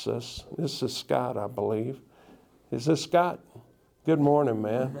helps us. This is Scott, I believe. Is this Scott? Good morning,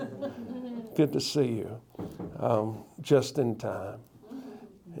 man. Good to see you. Just in time.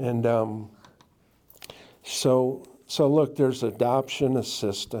 And so look, there's adoption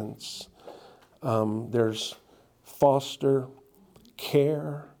assistance. There's foster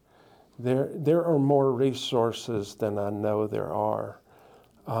care. There are more resources than I know there are.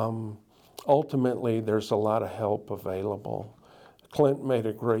 Ultimately, there's a lot of help available. Clint made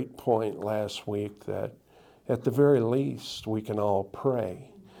a great point last week that at the very least we can all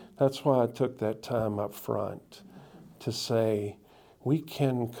pray. That's why I took that time up front to say we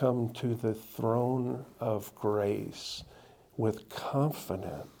can come to the throne of grace with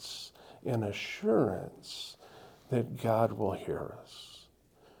confidence and assurance that God will hear us.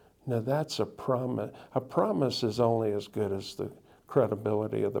 Now that's a promise. A promise is only as good as the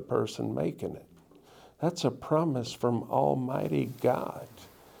credibility of the person making it. That's a promise from Almighty God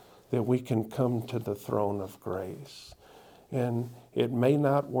that we can come to the throne of grace. And it may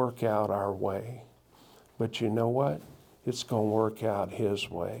not work out our way, but you know what? It's going to work out His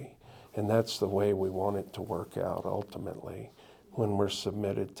way. And that's the way we want it to work out ultimately when we're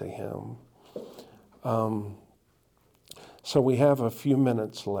submitted to Him. So we have a few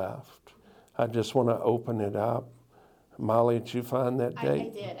minutes left. I just want to open it up. Molly, did you find that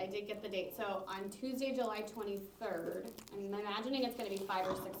date? I did get the date. So on Tuesday, July 23rd, I'm imagining it's going to be 5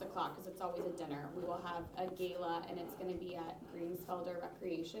 or 6 o'clock because it's always a dinner. We will have a gala, and it's going to be at Greensfelder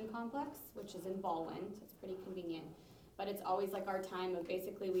Recreation Complex, which is in Ballwin, so it's pretty convenient. But it's always like our time of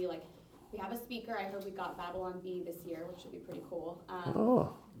basically we have a speaker. I heard we got Babylon Bee this year, which should be pretty cool.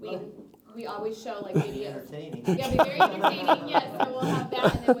 We always show like videos. Entertaining. Yeah, it'll be very entertaining. Yes, so we'll have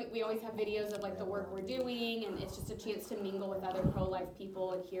that, and then we always have videos of like the work we're doing, and it's just a chance to mingle with other pro-life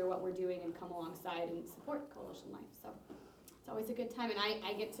people and hear what we're doing and come alongside and support Coalition Life. So it's always a good time, and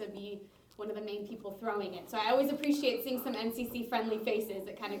I get to be one of the main people throwing it. So I always appreciate seeing some NCC friendly faces.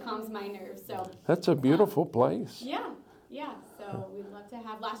 It kind of calms my nerves. So That's a beautiful place. Yeah, so we'd love to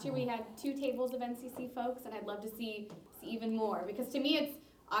have, last year we had 2 tables of NCC folks, and I'd love to see even more, because to me it's,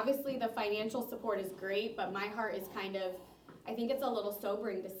 obviously the financial support is great, but my heart is kind of, I think it's a little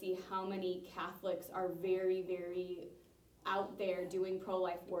sobering to see how many Catholics are very, very out there doing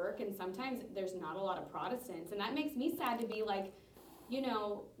pro-life work, and sometimes there's not a lot of Protestants, and that makes me sad to be like, you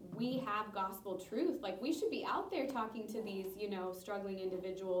know, we have gospel truth, like we should be out there talking to these, you know, struggling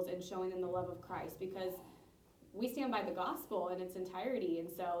individuals and showing them the love of Christ, because we stand by the gospel in its entirety, and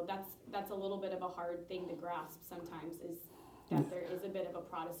so that's a little bit of a hard thing to grasp sometimes, is that there is a bit of a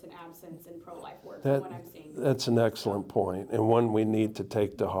Protestant absence in pro-life work from what I'm seeing. That's an excellent point, and one we need to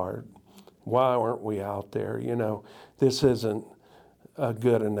take to heart. Why aren't we out there? You know, this isn't a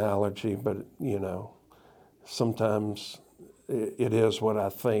good analogy, but, you know, sometimes it is what I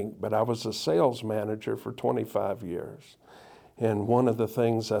think. But I was a sales manager for 25 years. And one of the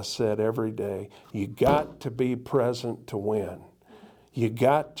things I said every day, you got to be present to win. You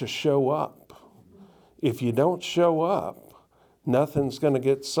got to show up. If you don't show up, nothing's going to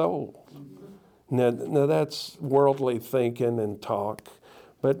get sold. Now that's worldly thinking and talk,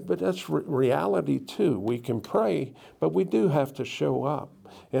 but that's reality too. We can pray, but we do have to show up.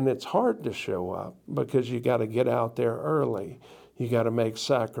 And it's hard to show up because you got to get out there early. You got to make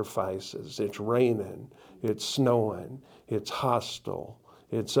sacrifices. It's raining, it's snowing, it's hostile,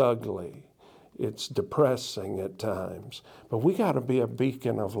 it's ugly, it's depressing at times. But we got to be a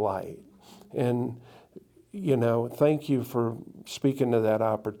beacon of light. And, you know, thank you for speaking to that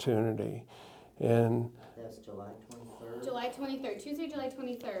opportunity. And That's July 23rd. July 23rd, Tuesday, July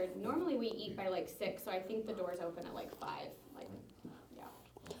 23rd. Normally we eat by like 6, so I think the doors open at like 5. Like, yeah.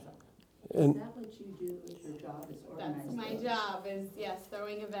 Is that what you do with your job, is organize That's my those? job, is yes,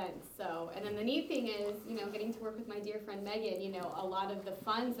 throwing events. So, and then the neat thing is, you know, getting to work with my dear friend Megan, you know, a lot of the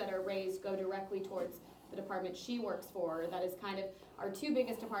funds that are raised go directly towards the department she works for. That is kind of, our 2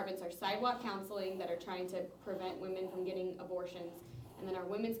 biggest departments are sidewalk counseling, that are trying to prevent women from getting abortions. And then our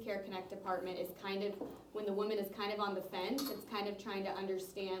Women's Care Connect department is kind of, when the woman is kind of on the fence, it's kind of trying to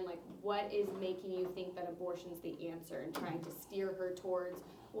understand like what is making you think that abortion's the answer, and trying to steer her towards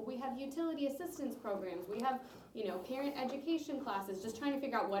Well, we have utility assistance programs. We have, parent education classes, just trying to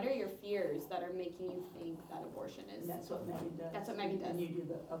figure out what are your fears that are making you think that abortion is. And that's what Megan does? That's what Megan does. And you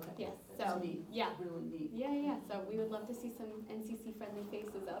do okay. Yes, That's so, neat. yeah. Really neat. Yeah, so we would love to see some NCC-friendly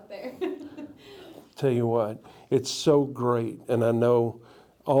faces out there. Tell you what, it's so great, and I know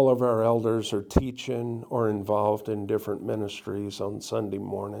all of our elders are teaching or involved in different ministries on Sunday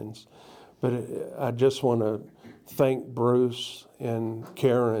mornings. But I just want to thank Bruce and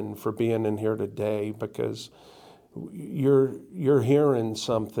Karen for being in here today, because you're hearing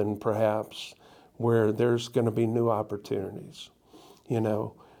something perhaps where there's going to be new opportunities.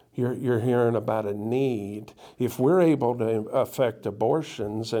 You're hearing about a need. If we're able to affect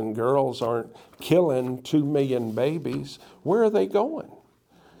abortions and girls aren't killing 2 million babies, where are they going?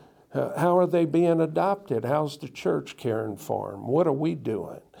 How are they being adopted? How's the church caring for them? What are we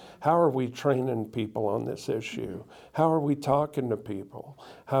doing? How are we training people on this issue? How are we talking to people?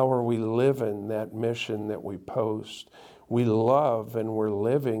 How are we living that mission that we post? We love and we're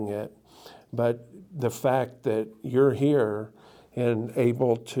living it, but the fact that you're here and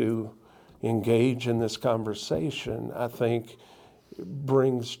able to engage in this conversation, I think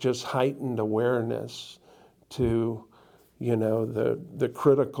brings just heightened awareness to the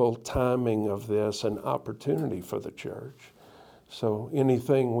critical timing of this and opportunity for the church. So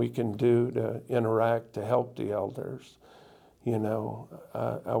anything we can do to interact, to help the elders, I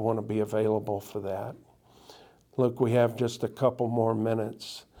want to be available for that. Look, we have just a couple more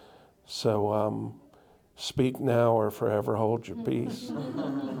minutes. So speak now or forever hold your peace.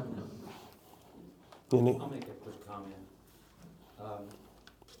 I'll make a quick comment.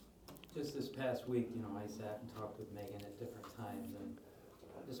 Just this past week, I sat and talked with Megan at different times, and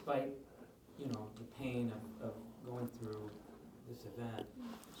despite, the pain of going through this event,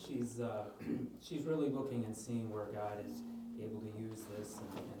 she's really looking and seeing where God is able to use this and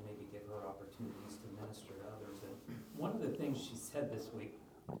maybe give her opportunities to minister to others. And one of the things she said this week,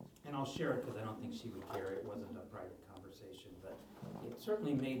 and I'll share it because I don't think she would care, it wasn't a private conversation, but it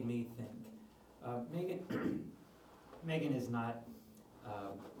certainly made me think. Megan is not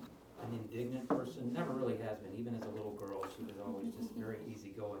an indignant person, never really has been. Even as a little girl, she was always just very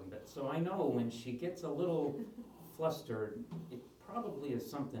easygoing. But so I know when she gets a little flustered, it probably is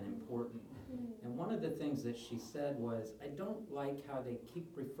something important. And one of the things that she said was, I don't like how they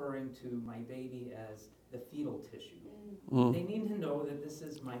keep referring to my baby as the fetal tissue. They need to know that this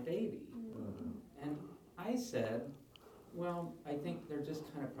is my baby. And I said, well, I think they're just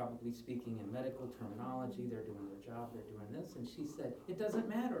kind of probably speaking in medical terminology. They're doing their job, they're doing this. And she said, it doesn't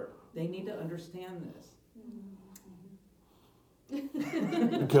matter. They need to understand this.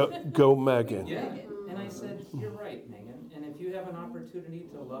 Go Megan. Yeah, and I said, you're right, Megan. And if you have an opportunity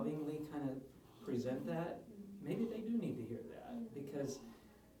to lovingly kind of present that, maybe they do need to hear that. Because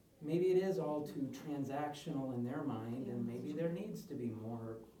maybe it is all too transactional in their mind, and maybe there needs to be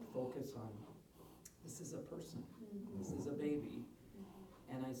more focus on, this is a person, this is a baby.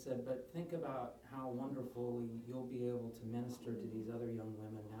 And I said, but think about how wonderfully you'll be able to minister to these other young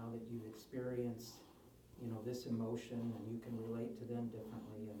women now that you've experienced, this emotion, and you can relate to them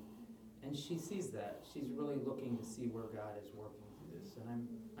differently. And she sees that. She's really looking to see where God is working through this, and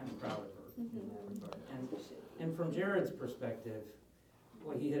I'm proud of her in that regard. And from Jared's perspective,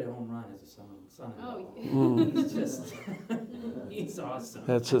 well, he hit a home run as a son-in-law. He's just, he's awesome.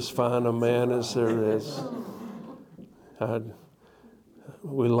 That's as fine a man as there is.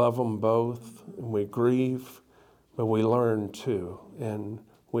 We love them both, and we grieve, but we learn too, and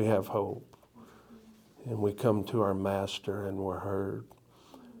we have hope. And we come to our Master and we're heard.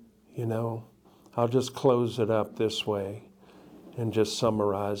 I'll just close it up this way and just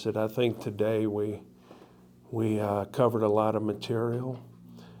summarize it. I think today we covered a lot of material.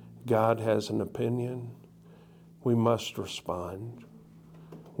 God has an opinion. We must respond.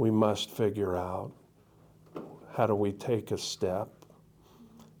 We must figure out, how do we take a step?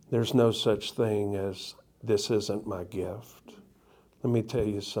 There's no such thing as, this isn't my gift. Let me tell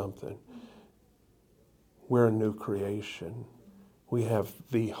you something. We're a new creation. We have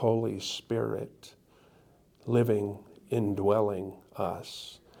the Holy Spirit living, indwelling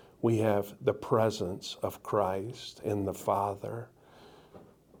us. We have the presence of Christ and the Father.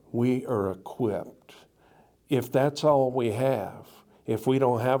 We are equipped. If that's all we have, if we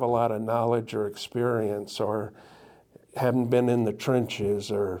don't have a lot of knowledge or experience, or haven't been in the trenches,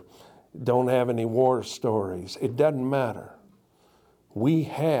 or don't have any war stories, it doesn't matter. We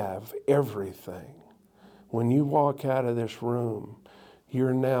have everything. When you walk out of this room,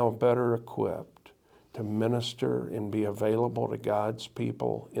 you're now better equipped to minister and be available to God's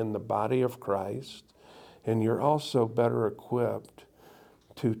people in the body of Christ. And you're also better equipped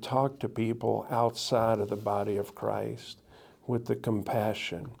to talk to people outside of the body of Christ with the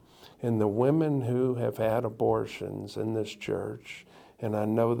compassion. And the women who have had abortions in this church, and I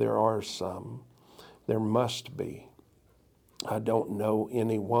know there are some, there must be. I don't know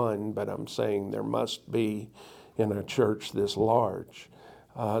anyone, but I'm saying there must be in a church this large.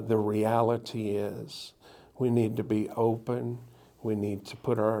 The reality is we need to be open. We need to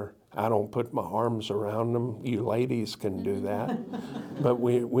put I don't put my arms around them. You ladies can do that. But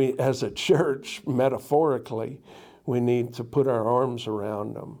we, as a church, metaphorically, we need to put our arms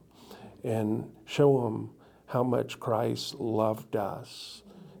around them and show them how much Christ loved us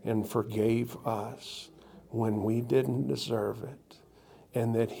and forgave us when we didn't deserve it,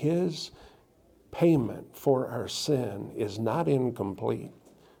 and that his payment for our sin is not incomplete.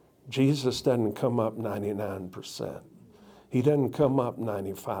 Jesus doesn't come up 99%. He doesn't come up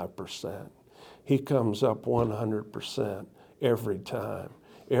 95%. He comes up 100% every time.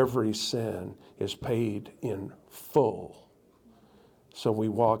 Every sin is paid in full. So we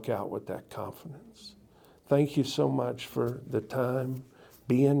walk out with that confidence. Thank you so much for the time,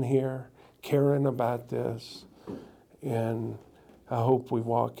 being here, caring about this, and I hope we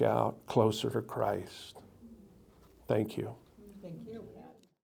walk out closer to Christ. Thank you.